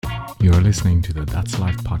You're listening to the That's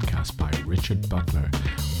Life podcast by Richard Butler,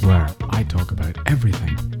 where I talk about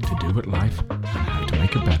everything to do with life and how to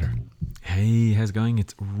make it better. Hey, how's it going?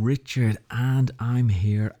 It's Richard, and I'm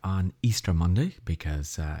here on Easter Monday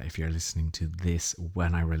because if you're listening to this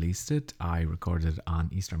when I released it, I recorded it on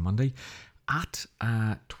Easter Monday at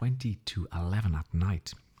 20 to 11 at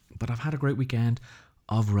night. But I've had a great weekend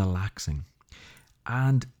of relaxing,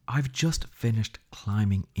 and I've just finished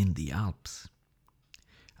climbing in the Alps.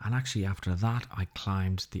 And actually after that, I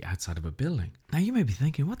climbed the outside of a building. Now you may be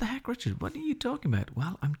thinking, what the heck, Richard? What are you talking about?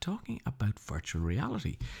 Well, I'm talking about virtual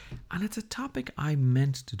reality. And it's a topic I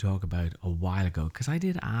meant to talk about a while ago because I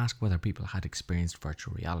did ask whether people had experienced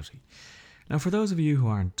virtual reality. Now, for those of you who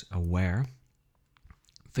aren't aware,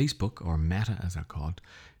 Facebook, or Meta as they're called,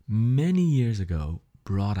 many years ago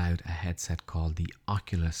brought out a headset called the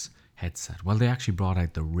Oculus headset. Well, they actually brought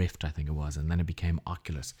out the Rift, I think it was, and then it became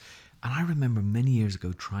Oculus. And I remember many years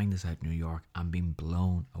ago trying this out in New York and being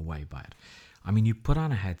blown away by it. I mean, you put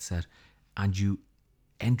on a headset and you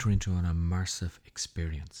enter into an immersive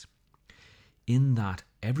experience. In that,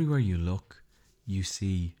 everywhere you look, you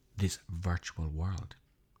see this virtual world.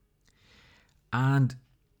 And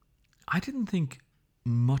I didn't think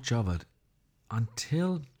much of it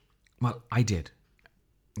until, well, I did.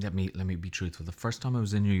 Let me be truthful. The first time I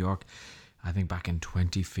was in New York, I think back in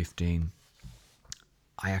 2015,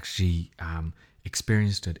 I actually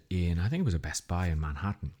experienced it in, I think it was a Best Buy in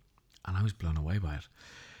Manhattan, and I was blown away by it.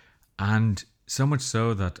 And so much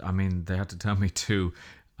so that, I mean, they had to tell me to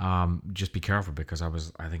just be careful because I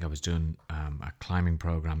think I was doing a climbing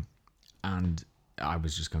program and I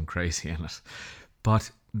was just going crazy in it.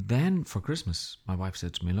 But then for Christmas, my wife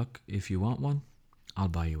said to me, look, if you want one, I'll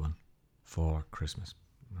buy you one for Christmas.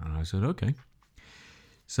 And I said, okay.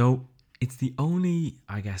 So it's the only,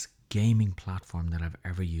 I guess, gaming platform that I've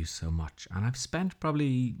ever used so much. And I've spent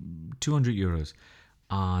probably 200 euros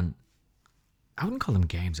on, I wouldn't call them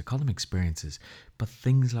games, I call them experiences, but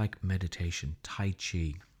things like meditation, Tai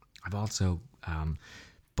Chi. I've also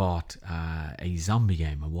bought a zombie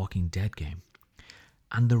game, a Walking Dead game.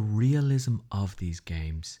 And the realism of these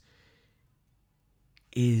games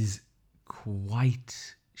is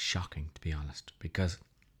quite shocking, to be honest, because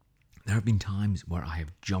there have been times where I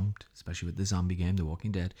have jumped, especially with the zombie game, The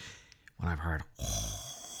Walking Dead, when I've heard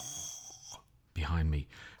behind me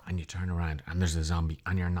and you turn around and there's a zombie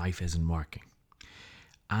and your knife isn't working.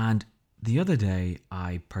 And the other day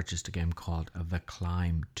I purchased a game called The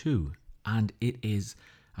Climb 2, and it is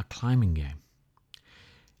a climbing game.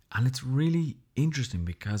 And it's really interesting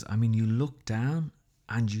because, I mean, you look down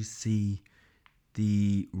and you see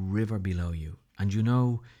the river below you, and you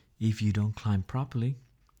know if you don't climb properly,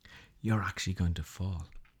 you're actually going to fall.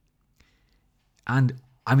 And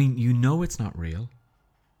I mean, you know it's not real,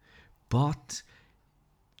 but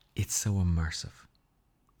it's so immersive.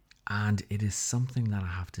 And it is something that I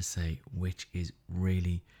have to say, which is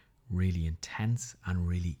really, really intense and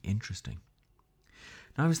really interesting.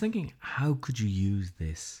 Now, I was thinking, how could you use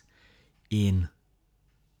this in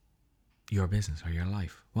your business or your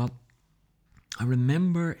life? Well, I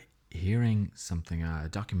remember hearing something, a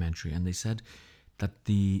documentary, and they said that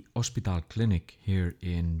the Hospital Clinic here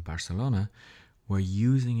in Barcelona were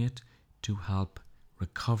using it to help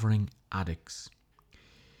recovering addicts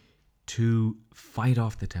to fight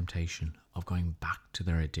off the temptation of going back to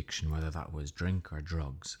their addiction, whether that was drink or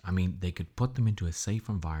drugs. I mean, they could put them into a safe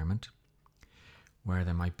environment where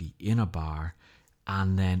they might be in a bar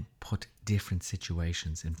and then put different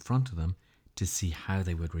situations in front of them to see how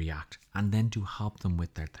they would react and then to help them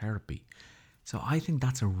with their therapy. So I think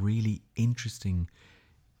that's a really interesting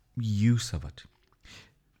use of it.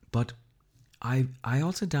 But I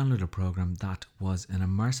also downloaded a program that was an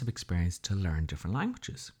immersive experience to learn different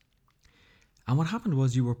languages. And what happened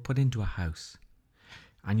was you were put into a house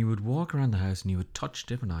and you would walk around the house and you would touch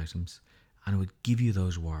different items and it would give you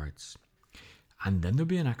those words. And then there'd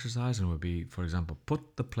be an exercise and it would be, for example,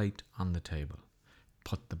 put the plate on the table,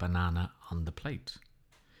 put the banana on the plate,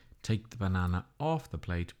 take the banana off the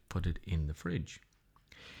plate, put it in the fridge.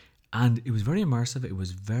 And it was very immersive. It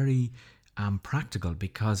was very practical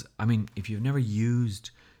because, I mean, if you've never used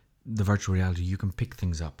the virtual reality, you can pick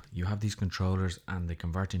things up. You have these controllers and they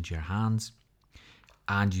convert into your hands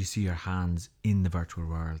and you see your hands in the virtual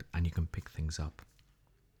world and you can pick things up.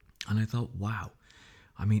 And I thought, wow,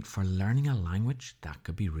 I mean, for learning a language, that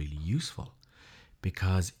could be really useful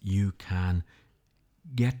because you can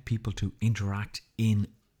get people to interact in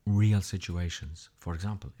real situations. For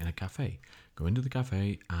example, in a cafe, go into the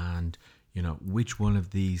cafe and, you know, which one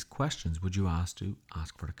of these questions would you ask to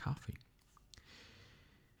ask for a coffee?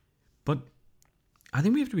 But I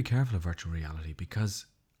think we have to be careful of virtual reality because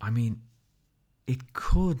I mean, it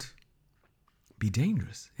could be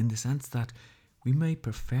dangerous in the sense that we may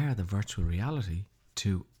prefer the virtual reality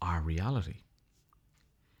to our reality.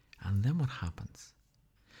 And then what happens?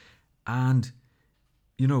 And,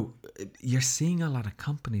 you're seeing a lot of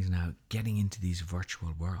companies now getting into these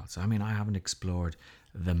virtual worlds. I mean, I haven't explored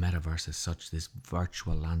the metaverse as such, this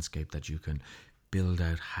virtual landscape that you can build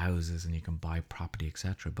out houses and you can buy property,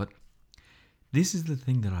 etc. But this is the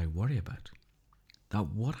thing that I worry about. That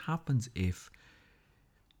what happens if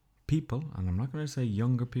people, and I'm not going to say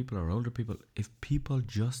younger people or older people, if people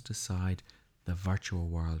just decide the virtual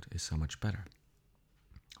world is so much better.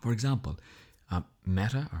 For example,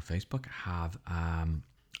 Meta or Facebook have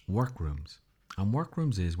workrooms. And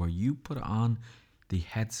workrooms is where you put on the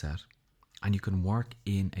headset and you can work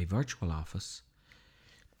in a virtual office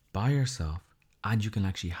by yourself, and you can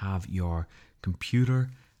actually have your computer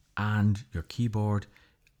and your keyboard,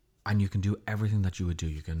 and you can do everything that you would do.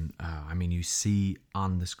 You can, you see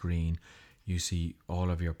on the screen, you see all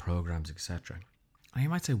of your programs, etc. And you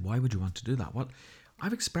might say, why would you want to do that? Well,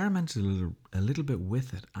 I've experimented a little bit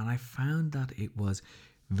with it, and I found that it was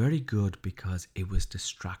very good because it was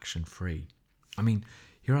distraction free. I mean,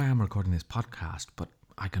 here I am recording this podcast, but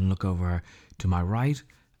I can look over to my right,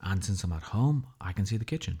 and since I'm at home, I can see the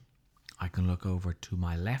kitchen. I can look over to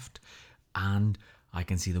my left, and I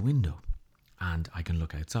can see the window, and I can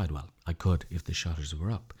look outside. Well, I could if the shutters were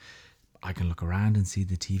up. I can look around and see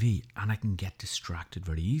the TV, and I can get distracted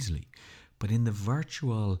very easily. But in the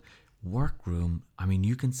virtual workroom,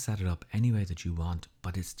 you can set it up any way that you want,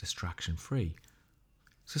 but it's distraction free.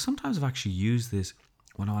 So sometimes I've actually used this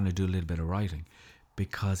when I want to do a little bit of writing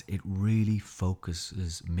because it really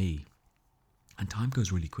focuses me. And time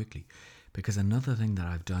goes really quickly because another thing that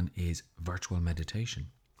I've done is virtual meditation.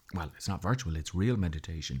 Well, it's not virtual, it's real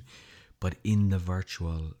meditation, but in the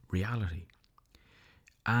virtual reality.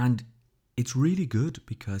 And it's really good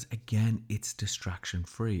because, again, it's distraction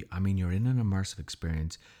free. You're in an immersive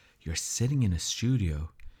experience. You're sitting in a studio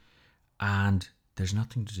and there's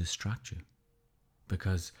nothing to distract you.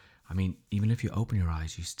 Because, even if you open your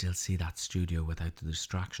eyes, you still see that studio without the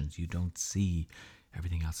distractions. You don't see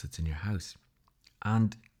everything else that's in your house.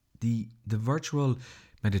 And the virtual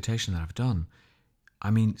meditation that I've done,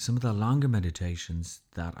 some of the longer meditations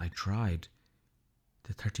that I tried,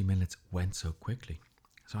 the 30 minutes went so quickly.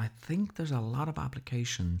 So I think there's a lot of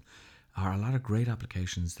application, or a lot of great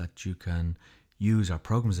applications that you can use, or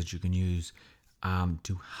programs that you can use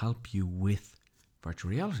to help you with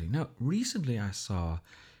virtual reality. Now, recently I saw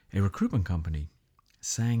a recruitment company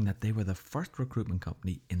saying that they were the first recruitment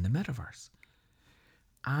company in the metaverse.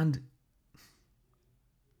 And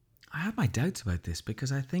I have my doubts about this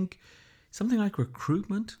because I think something like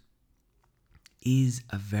recruitment is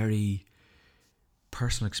a very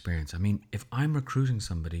personal experience. If I'm recruiting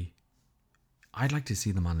somebody, I'd like to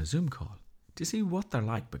see them on a Zoom call to see what they're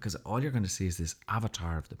like, because all you're going to see is this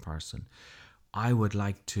avatar of the person. I would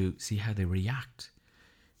like to see how they react.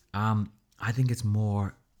 I think it's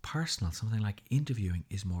more personal. Something like interviewing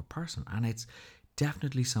is more personal, and it's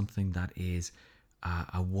definitely something that is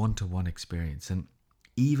a one-to-one experience. And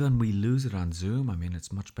even we lose it on Zoom,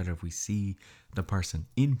 it's much better if we see the person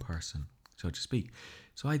in person, so to speak.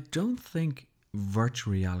 So I don't think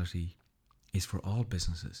virtual reality is for all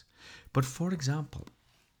businesses. But for example,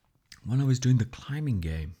 when I was doing the climbing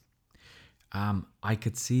game, I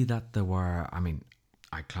could see that there were,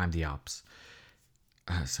 I climbed the Alps.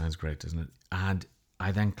 Sounds great, doesn't it? And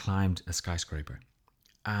I then climbed a skyscraper.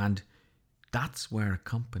 And that's where a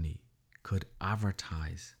company could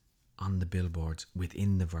advertise on the billboards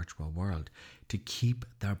within the virtual world to keep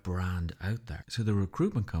their brand out there. So the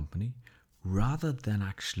recruitment company, rather than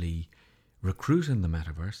actually recruit in the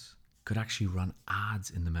metaverse, could actually run ads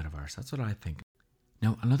in the metaverse. That's what I think.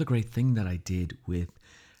 Now, another great thing that I did with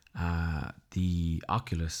the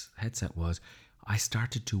Oculus headset was I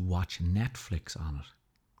started to watch Netflix on it.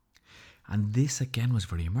 And this again was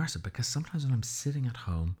very immersive because sometimes when I'm sitting at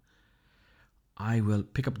home, I will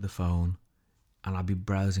pick up the phone and I'll be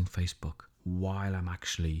browsing Facebook while I'm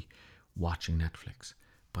actually watching Netflix.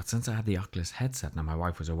 But since I had the Oculus headset, now my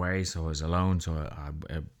wife was away, so I was alone, so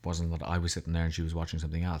it wasn't that I was sitting there and she was watching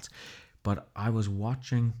something else. But I was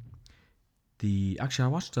watching I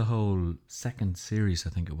watched the whole second series,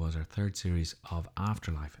 I think it was, or third series of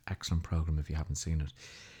Afterlife. Excellent program if you haven't seen it.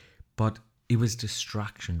 But it was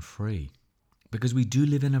distraction free because we do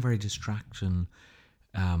live in a very a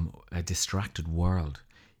distracted world,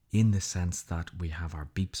 in the sense that we have our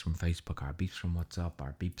beeps from Facebook, our beeps from WhatsApp,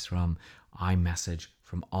 our beeps from iMessage,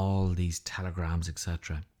 from all these telegrams,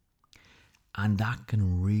 etc. And that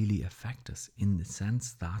can really affect us in the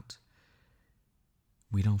sense that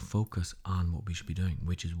we don't focus on what we should be doing,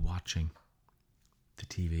 which is watching the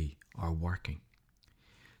TV or working.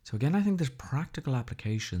 So again, I think there's practical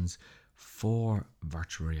applications for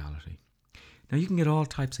virtual reality. Now, you can get all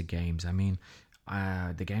types of games. I mean,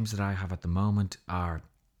 the games that I have at the moment are,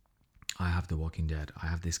 I have The Walking Dead. I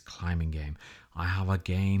have this climbing game. I have a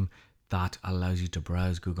game that allows you to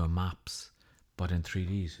browse Google Maps, but in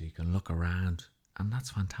 3D, so you can look around. And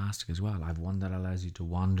that's fantastic as well. I have one that allows you to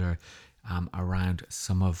wander around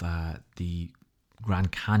some of the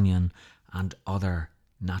Grand Canyon and other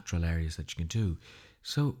natural areas that you can do.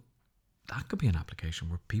 So that could be an application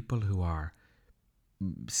where people who are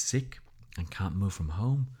sick and can't move from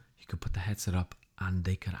home, you could put the headset up and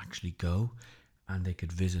they could actually go and they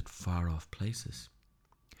could visit far off places.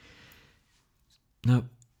 Now,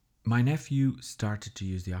 my nephew started to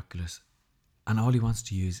use the Oculus, and all he wants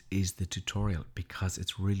to use is the tutorial because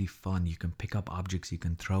it's really fun. You can pick up objects, you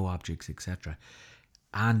can throw objects, etc.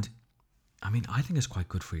 And I mean, I think it's quite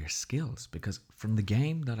good for your skills, because from the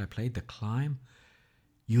game that I played, The Climb,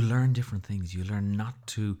 you learn different things. You learn not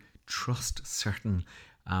to trust certain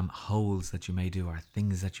holes that you may do or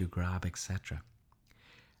things that you grab, etc.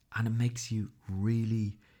 And it makes you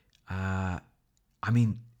really, it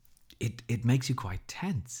makes you quite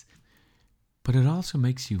tense. But it also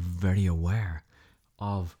makes you very aware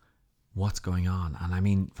of what's going on. And I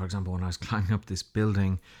mean, for example, when I was climbing up this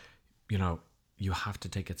building, you have to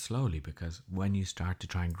take it slowly, because when you start to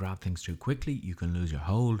try and grab things too quickly, you can lose your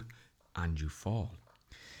hold and you fall.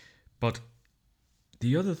 But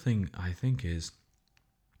the other thing I think is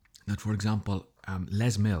that, for example,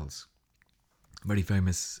 Les Mills, very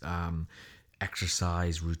famous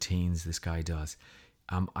exercise routines this guy does.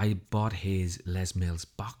 I bought his Les Mills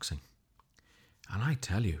boxing. And I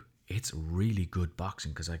tell you, it's really good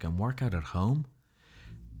boxing, because I can work out at home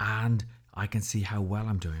and I can see how well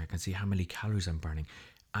I'm doing. I can see how many calories I'm burning.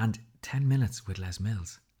 And 10 minutes with Les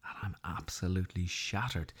Mills and I'm absolutely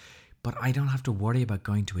shattered. But I don't have to worry about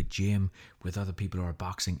going to a gym with other people who are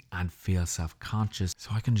boxing and feel self-conscious.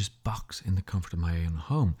 So I can just box in the comfort of my own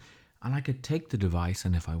home. And I could take the device,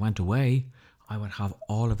 and if I went away, I would have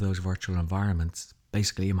all of those virtual environments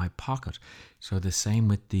basically in my pocket. So the same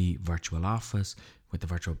with the virtual office, with the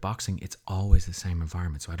virtual boxing, it's always the same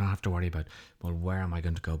environment. So I don't have to worry about, well, where am I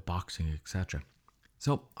going to go boxing, etc.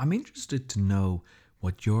 So I'm interested to know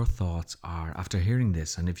what your thoughts are after hearing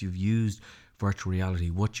this, and if you've used virtual reality,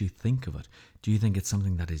 what you think of it. Do you think it's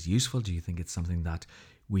something that is useful? Do you think it's something that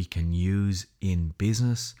we can use in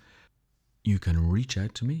business? You can reach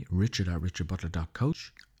out to me,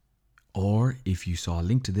 richard@richardbutler.coach. Or if you saw a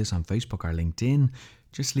link to this on Facebook or LinkedIn,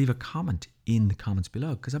 just leave a comment in the comments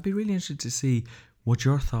below, because I'd be really interested to see what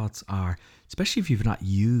your thoughts are, especially if you've not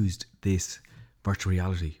used this virtual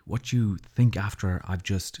reality. What you think after I've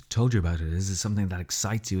just told you about it. Is it something that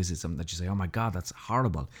excites you? Is it something that you say, oh my God, that's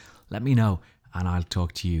horrible? Let me know, and I'll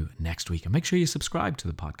talk to you next week. And make sure you subscribe to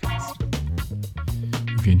the podcast.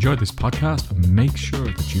 If you enjoyed this podcast, make sure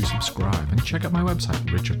that you subscribe and check out my website,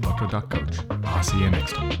 richardbutler.coach. I'll see you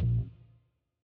next time.